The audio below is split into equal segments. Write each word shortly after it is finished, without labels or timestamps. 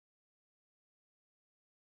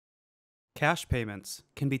Cash payments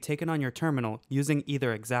can be taken on your terminal using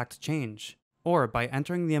either exact change or by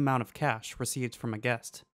entering the amount of cash received from a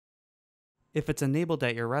guest. If it's enabled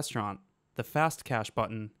at your restaurant, the Fast Cash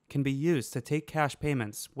button can be used to take cash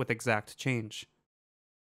payments with exact change.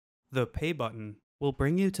 The Pay button will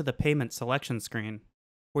bring you to the payment selection screen,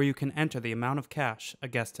 where you can enter the amount of cash a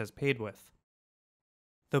guest has paid with.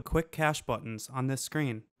 The Quick Cash buttons on this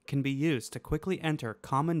screen can be used to quickly enter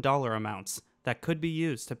common dollar amounts that could be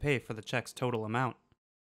used to pay for the check's total amount.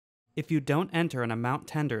 If you don't enter an amount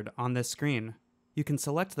tendered on this screen, you can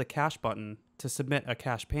select the Cash button to submit a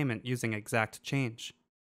cash payment using exact change.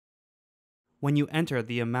 When you enter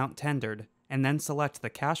the amount tendered and then select the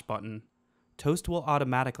Cash button, Toast will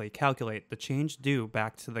automatically calculate the change due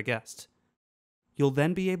back to the guest. You'll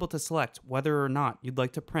then be able to select whether or not you'd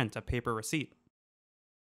like to print a paper receipt.